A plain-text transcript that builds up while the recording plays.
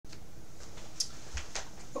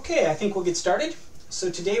Okay, I think we'll get started. So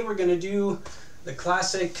today we're going to do the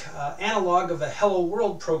classic analog of a Hello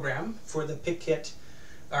World program for the PIC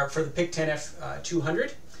for the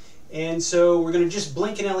PIC10F200. And so we're going to just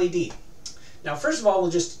blink an LED. Now first of all, we'll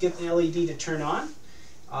just get the LED to turn on,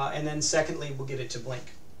 and then secondly we'll get it to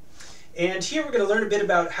blink. And here we're going to learn a bit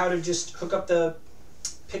about how to just hook up the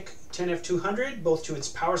PIC10F200 both to its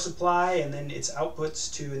power supply and then its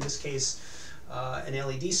outputs to, in this case, an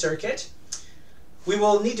LED circuit. We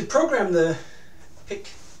will need to program the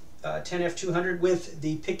PIC10F200 with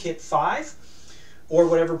the PIC10F200 or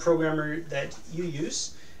whatever programmer that you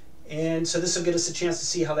use. And so this will get us a chance to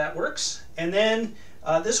see how that works. And then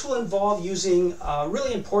this will involve using a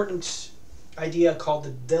really important idea called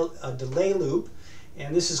the delay loop.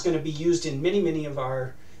 And this is going to be used in many of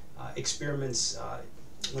our experiments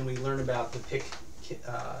when we learn about the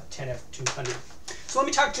PIC10F200. So let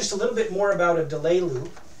me talk just a little bit more about a delay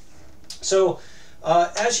loop. So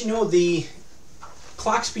as you know, the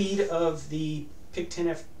clock speed of the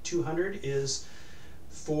PIC10F200 is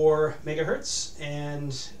 4 megahertz,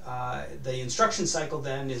 and the instruction cycle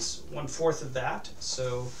then is 1/4 of that,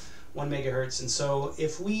 so 1 megahertz. And so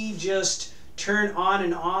if we just turn on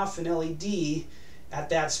and off an LED at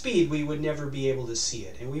that speed, we would never be able to see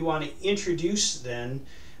it. And we want to introduce then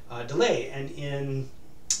delay. And in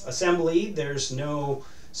assembly, there's no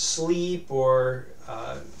sleep or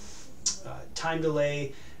time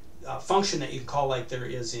delay function that you can call like there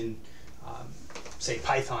is in say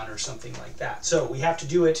Python or something like that. So we have to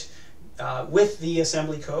do it with the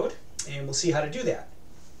assembly code, and we'll see how to do that.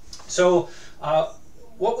 So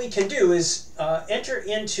what we can do is enter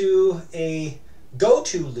into a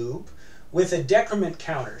go-to loop with a decrement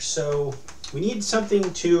counter. So we need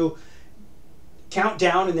something to count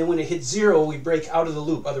down, and then when it hits 0 we break out of the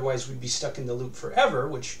loop. Otherwise we'd be stuck in the loop forever,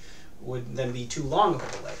 which would then be too long of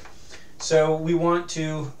a delay. So we want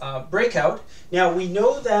to break out. Now we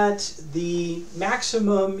know that the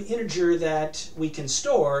maximum integer that we can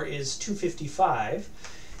store is 255,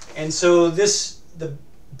 and so the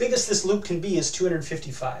biggest this loop can be is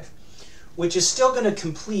 255, which is still going to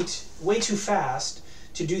complete way too fast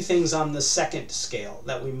to do things on the second scale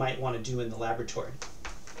that we might want to do in the laboratory.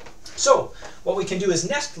 So what we can do is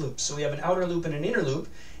nest loops. So we have an outer loop and an inner loop,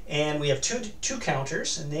 and we have two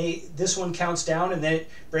counters, and this one counts down and then it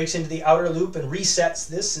breaks into the outer loop and resets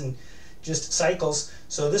this and just cycles.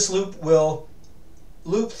 So this loop will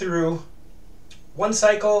loop through one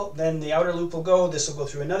cycle, then the outer loop will go, this will go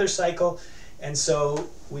through another cycle, and so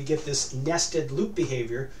we get this nested loop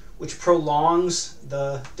behavior which prolongs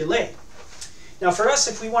the delay. Now for us,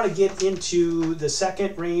 if we want to get into the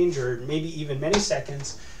second range or maybe even many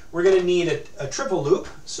seconds, we're going to need a triple loop.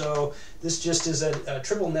 So this just is a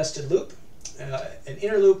triple nested loop, an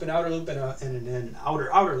inner loop, an outer loop, and an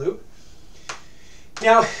outer loop.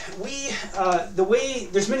 Now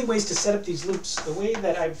there's many ways to set up these loops. The way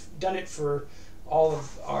that I've done it for all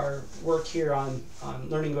of our work here on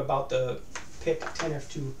learning about the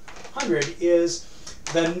PIC10F200 is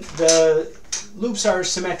the loops are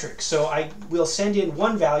symmetric. So I will send in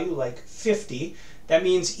one value like 50. That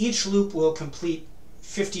means each loop will complete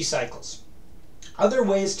 50 cycles. Other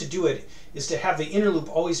ways to do it is to have the inner loop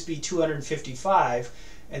always be 255,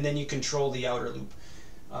 and then you control the outer loop.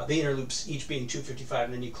 The inner loops each being 255,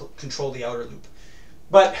 and then you control the outer loop.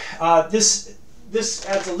 But this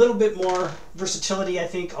adds a little bit more versatility, I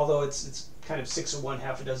think, although it's kind of 6 of one,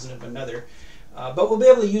 half a dozen of another. But we'll be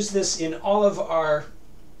able to use this in all of our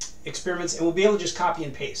experiments, and we'll be able to just copy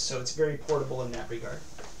and paste, so it's very portable in that regard.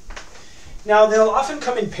 Now they'll often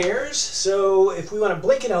come in pairs, so if we want to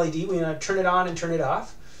blink an LED, we want to turn it on and turn it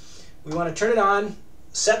off. We want to turn it on,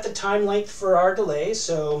 set the time length for our delay,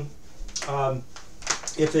 so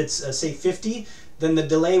if it's say 50, then the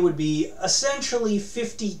delay would be essentially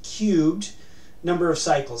 50 cubed number of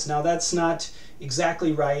cycles. Now that's not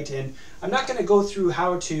exactly right, and I'm not going to go through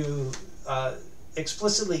how to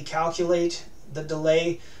explicitly calculate the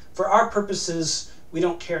delay. For our purposes, we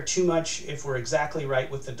don't care too much if we're exactly right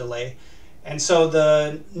with the delay. And so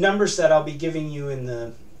the numbers that I'll be giving you in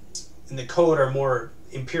the code are more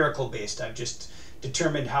empirical based. I've just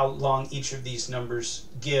determined how long each of these numbers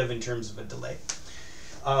give in terms of a delay.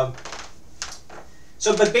 But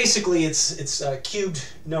basically it's a cubed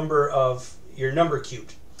number of your number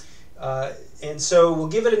cubed. And so we'll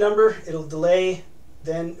give it a number, it'll delay,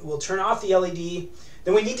 then we'll turn off the LED.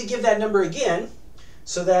 Then we need to give that number again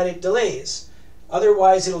so that it delays.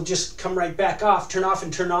 Otherwise, it'll just come right back off, turn off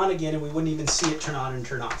and turn on again, and we wouldn't even see it turn on and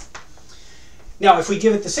turn off. Now, if we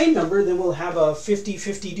give it the same number, then we'll have a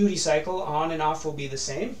 50-50 duty cycle. On and off will be the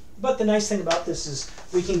same. But the nice thing about this is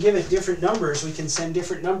we can give it different numbers. We can send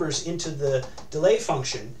different numbers into the delay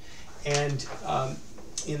function. And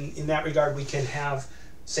in that regard, we can have,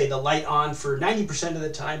 say, the light on for 90% of the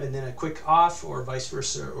time and then a quick off, or vice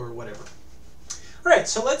versa, or whatever. All right,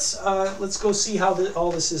 so let's go see how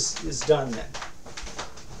all this is done then.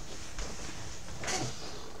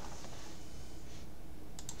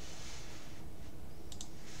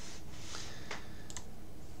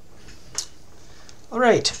 All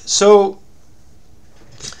right, so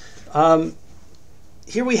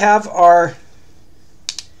here we have our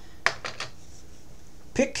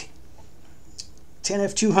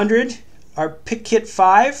PIC10F200, our PIC kit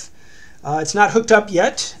 5. It's not hooked up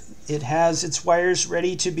yet. It has its wires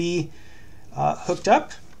ready to be hooked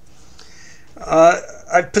up.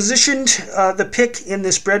 I've positioned the PIC in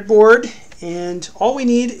this breadboard, and all we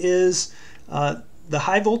need is the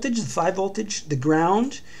high voltage, the 5 voltage, the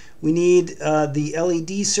ground. We need the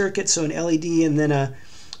LED circuit, so an LED and then a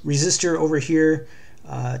resistor over here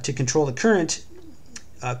to control the current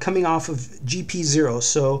coming off of GP0.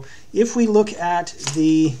 So if we look at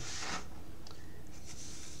the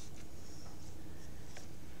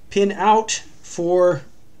pin out for,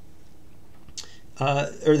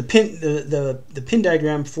 or the pin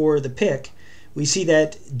diagram for the PIC, we see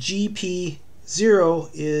that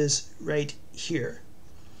GP0 is right here.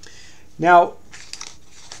 Now,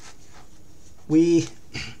 we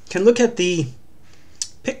can look at the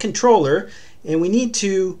PIC controller, and we need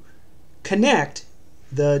to connect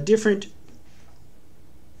the different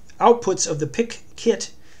outputs of the PIC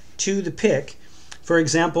kit to the PIC. For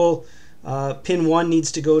example, pin 1 needs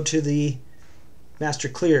to go to the master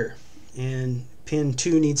clear, and pin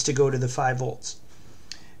 2 needs to go to the 5 volts.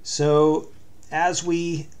 So as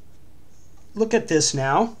we look at this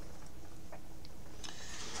now,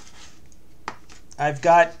 I've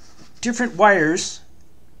got different wires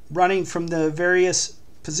running from the various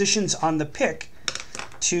positions on the PIC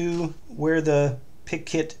to where the PIC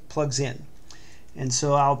kit plugs in. And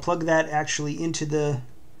so I'll plug that actually into the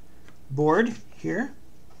board here.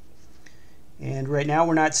 And right now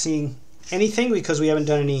we're not seeing anything because we haven't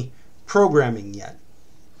done any programming yet.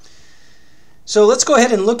 So let's go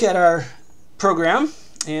ahead and look at our program.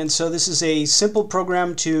 And so this is a simple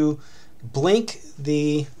program to blink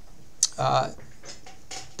the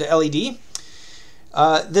LED.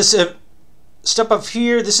 This step up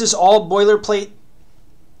here, this is all boilerplate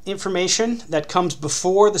information that comes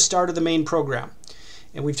before the start of the main program.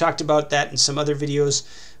 And we've talked about that in some other videos,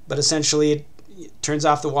 but essentially it turns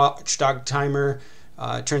off the watchdog timer,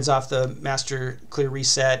 turns off the master clear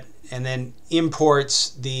reset, and then imports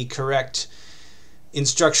the correct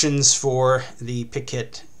instructions for the PIC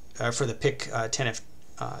kit, for the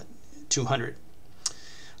PIC10F200.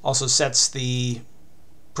 Also sets the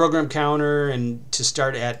program counter and to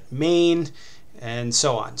start at main and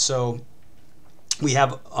so on. So we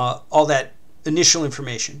have all that initial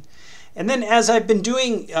information. And then, as I've been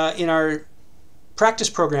doing in our practice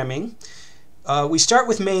programming, we start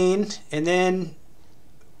with main, and then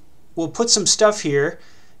we'll put some stuff here,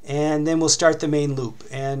 and then we'll start the main loop.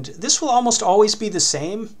 And this will almost always be the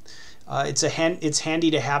same. It's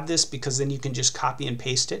handy to have this because then you can just copy and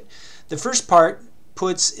paste it. The first part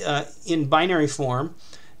puts in binary form.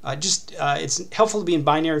 It's helpful to be in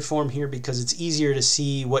binary form here because it's easier to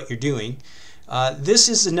see what you're doing. This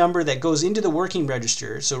is the number that goes into the working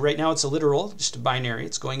register. So right now it's a literal, just a binary.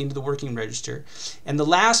 It's going into the working register. And the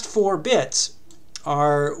last 4 bits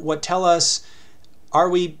are what tell us, are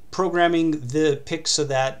we programming the PIC so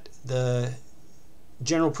that the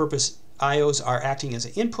general purpose IOs are acting as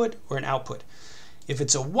an input or an output. If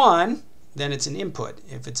it's a 1, then it's an input.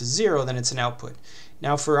 If it's a 0, then it's an output.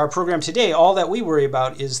 Now for our program today, all that we worry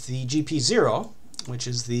about is the GP0, which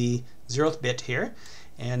is the 0th bit here.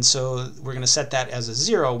 And so we're going to set that as a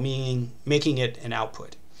 0, meaning making it an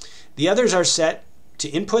output. The others are set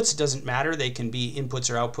to inputs. It doesn't matter. They can be inputs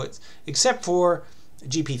or outputs, except for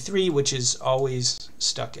GP3, which is always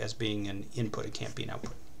stuck as being an input. It can't be an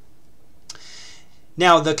output.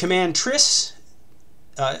 Now the command tris,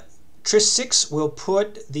 tris6 will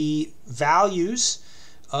put the values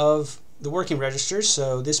of the working registers,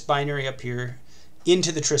 so this binary up here,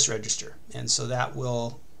 into the tris register. And so that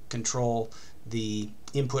will control the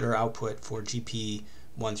input or output for GP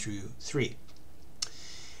 1 through 3.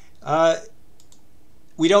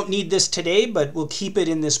 We don't need this today, but we'll keep it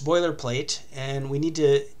in this boilerplate, and we need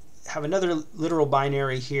to have another literal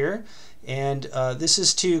binary here, and this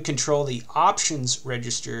is to control the options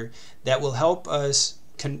register that will help us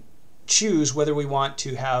choose whether we want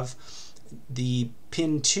to have the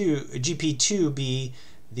pin 2, GP2 be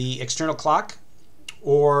the external clock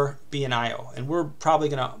or be an I/O, and we're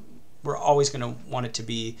always gonna want it to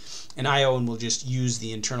be an I/O, and we'll just use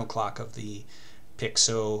the internal clock of the PIC.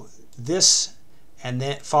 So this, and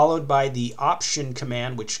then followed by the option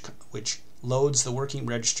command, which loads the working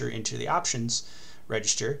register into the options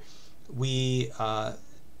register. We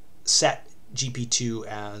set GP2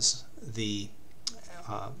 as the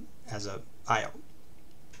as a I/O.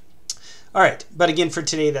 All right, but again, for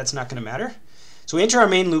today, that's not going to matter. So we enter our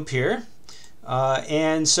main loop here,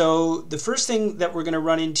 and so the first thing that we're going to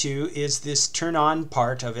run into is this turn on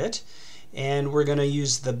part of it, and we're going to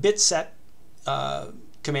use the bit set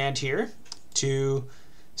command here to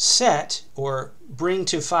set or bring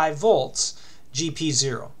to 5 volts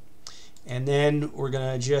GP0. And then we're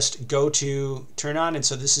going to just go to turn on, and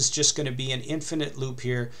so this is just going to be an infinite loop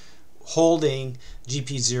here holding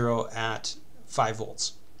GP0 at 5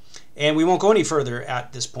 volts. And we won't go any further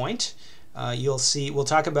at this point. You'll see, we'll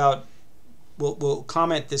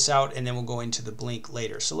comment this out, and then we'll go into the blink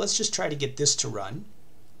later. So let's just try to get this to run.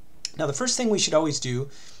 Now the first thing we should always do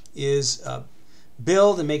is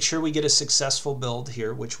build and make sure we get a successful build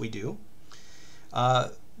here, which we do.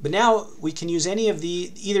 But now we can use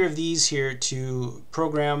either of these here to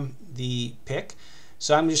program the PIC.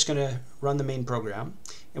 So I'm just going to run the main program,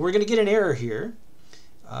 and we're going to get an error here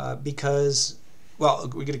because,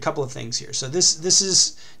 well, we get a couple of things here. So this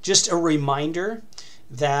is just a reminder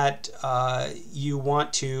that you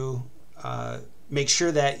want to make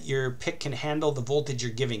sure that your PIC can handle the voltage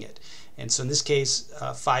you're giving it. And so in this case,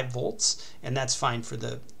 5 volts, and that's fine for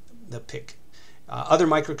the PIC. Other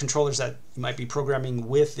microcontrollers that you might be programming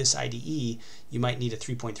with this IDE, you might need a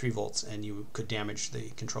 3.3 volts, and you could damage the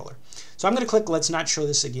controller. So I'm going to click Let's Not Show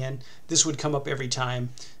This Again. This would come up every time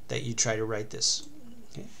that you try to write this.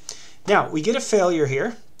 Okay. Now we get a failure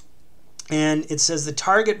here, and it says the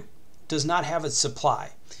target does not have a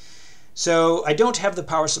supply. So I don't have the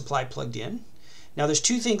power supply plugged in. Now there's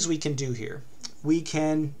two things we can do here. We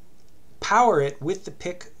can power it with the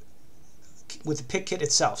PIC kit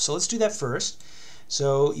itself. So let's do that first.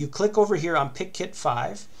 So you click over here on PIC kit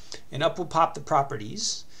 5, and up will pop the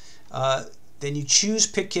properties. Then you choose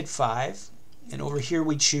PIC kit 5, and over here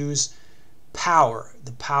we choose power,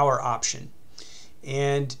 the power option.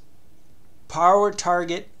 And power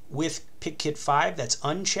target with PIC kit 5, that's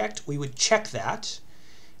unchecked. We would check that,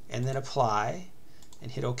 and then apply,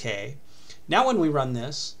 and hit OK. Now when we run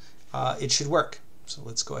this, it should work. So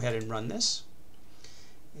let's go ahead and run this.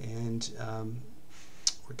 And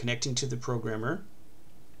we're connecting to the programmer,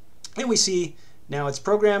 and we see now it's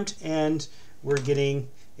programmed, and we're getting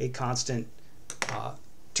a constant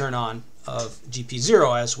turn on of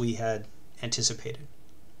GP0 as we had anticipated.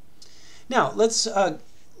 Now let's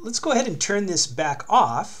go ahead and turn this back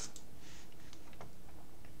off,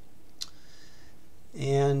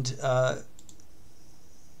 and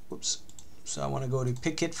whoops. So I want to go to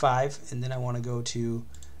PIC kit 5, and then I want to go to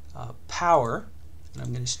power. And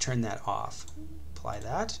I'm going to turn that off. Apply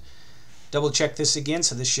that. Double check this again,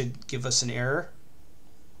 so this should give us an error.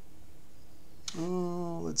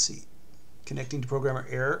 Oh, let's see. Connecting to programmer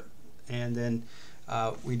error, and then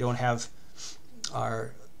we don't have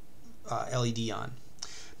our LED on.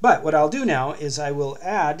 But what I'll do now is I will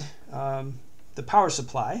add the power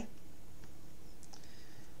supply.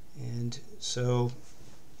 And so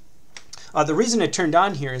the reason it turned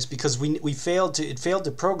on here is because it failed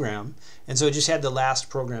to program, and so it just had the last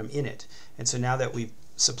program in it. And so now that we've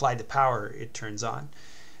supplied the power, it turns on.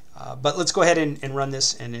 But let's go ahead and run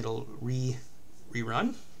this, and it'll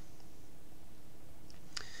rerun.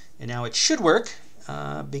 And now it should work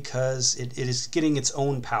because it is getting its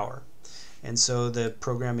own power. And so the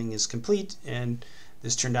programming is complete, and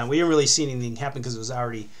this turned on. We didn't really see anything happen because it was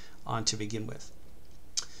already on to begin with.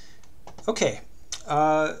 Okay.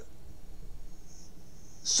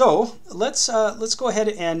 So let's go ahead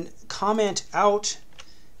and comment out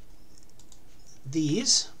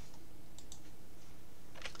these,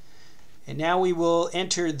 and now we will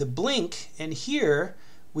enter the blink, and here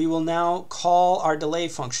we will now call our delay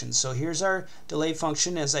function. So here's our delay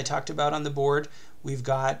function, as I talked about on the board. We've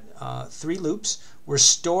got 3 loops. We're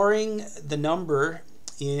storing the number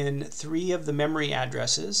in 3 of the memory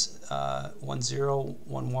addresses, 10, 11,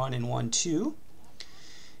 and 12,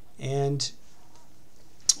 and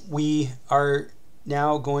we are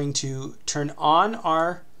now going to turn on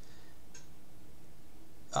our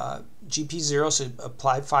GP0, so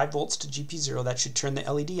apply 5 volts to GP0. That should turn the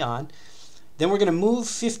LED on. Then we're going to move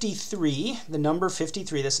 53, the number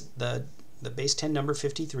 53, this the base 10 number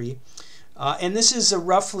 53, and this is a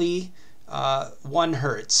roughly 1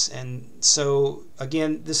 hertz. And so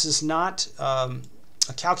again, this is not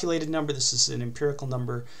a calculated number. This is an empirical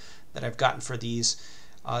number that I've gotten for these.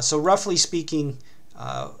 So roughly speaking,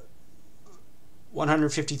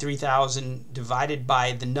 153,000 divided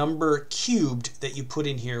by the number cubed that you put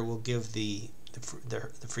in here will give the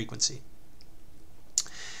frequency.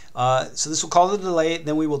 So this will call the delay.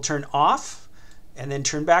 Then we will turn off and then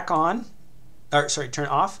turn back on, or sorry, turn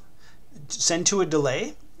off, send to a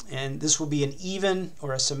delay, and this will be an even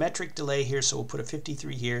or a symmetric delay here, so we'll put a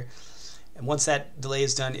 53 here, and once that delay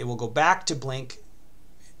is done, it will go back to blink,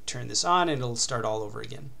 turn this on, and it'll start all over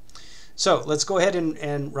again. So let's go ahead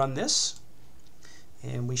and run this,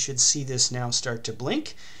 and we should see this now start to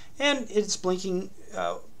blink, and it's blinking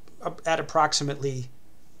at approximately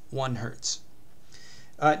 1 hertz.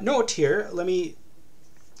 Note here, let me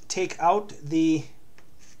take out the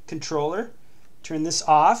controller, turn this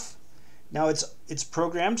off. Now it's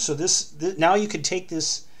programmed, so this now you could take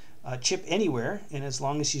this chip anywhere, and as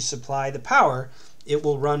long as you supply the power, it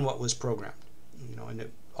will run what was programmed. You know,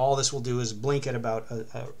 and all this will do is blink at about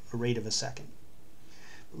a rate of a second.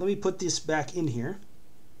 Let me put this back in here,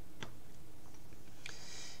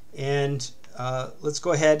 and let's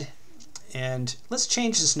go ahead and let's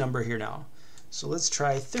change this number here now. So let's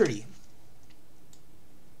try 30.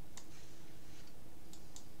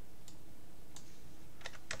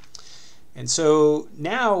 And so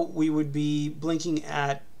now we would be blinking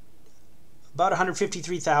at about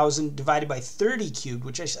 153,000 divided by 30 cubed,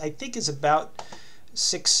 which I think is about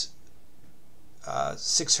 6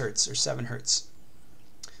 hertz or 7 hertz.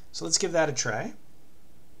 So let's give that a try.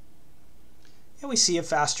 And we see a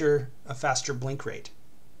faster blink rate.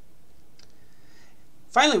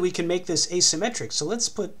 Finally, we can make this asymmetric. So let's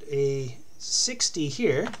put a 60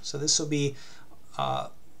 here. So this will be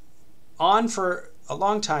on for a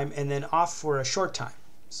long time and then off for a short time.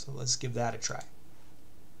 So let's give that a try.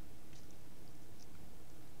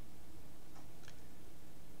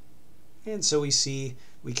 And so we see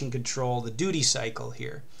we can control the duty cycle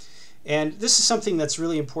here. And this is something that's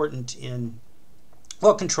really important in,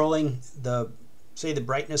 well, controlling say the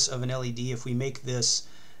brightness of an LED. If we make this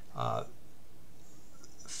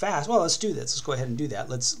fast, well, let's do this. Let's go ahead and do that.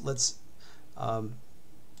 Let's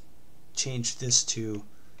change this to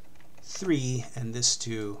 3 and this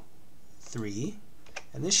to 3,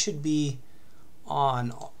 and this should be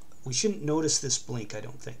on. We shouldn't notice this blink, I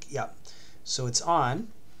don't think. Yeah, so it's on.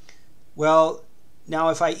 Well, now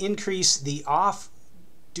if I increase the off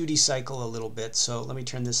duty cycle a little bit, so let me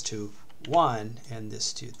turn this to 1 and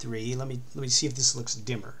this to 3. Let me see if this looks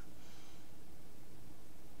dimmer.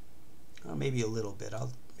 Oh, maybe a little bit.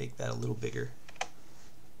 I'll make that a little bigger.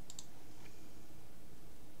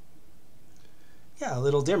 Yeah, a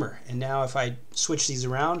little dimmer. And now if I switch these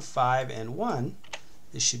around, 5 and 1,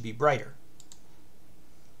 this should be brighter.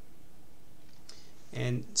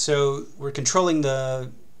 And so we're controlling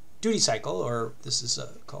the duty cycle, or this is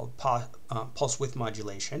called pulse width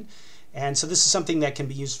modulation. And so this is something that can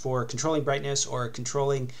be used for controlling brightness or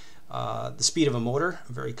controlling the speed of a motor,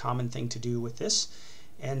 a very common thing to do with this.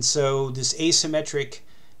 And so this asymmetric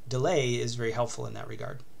delay is very helpful in that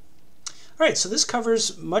regard. All right, so this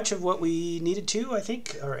covers much of what we needed to, I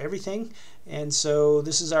think, or everything. And so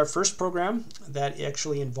this is our first program that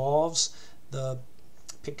actually involves the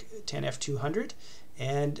PIC10F200.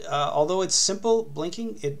 And although it's simple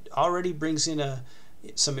blinking, it already brings in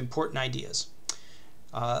some important ideas.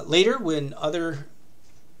 Later, when other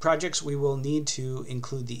projects, we will need to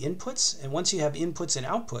include the inputs. And once you have inputs and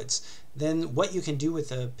outputs, then what you can do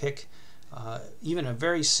with a PIC, even a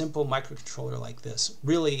very simple microcontroller like this,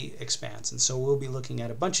 really expands. And so we'll be looking at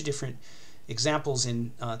a bunch of different examples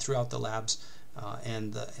throughout the labs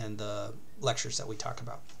and the lectures that we talk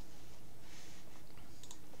about.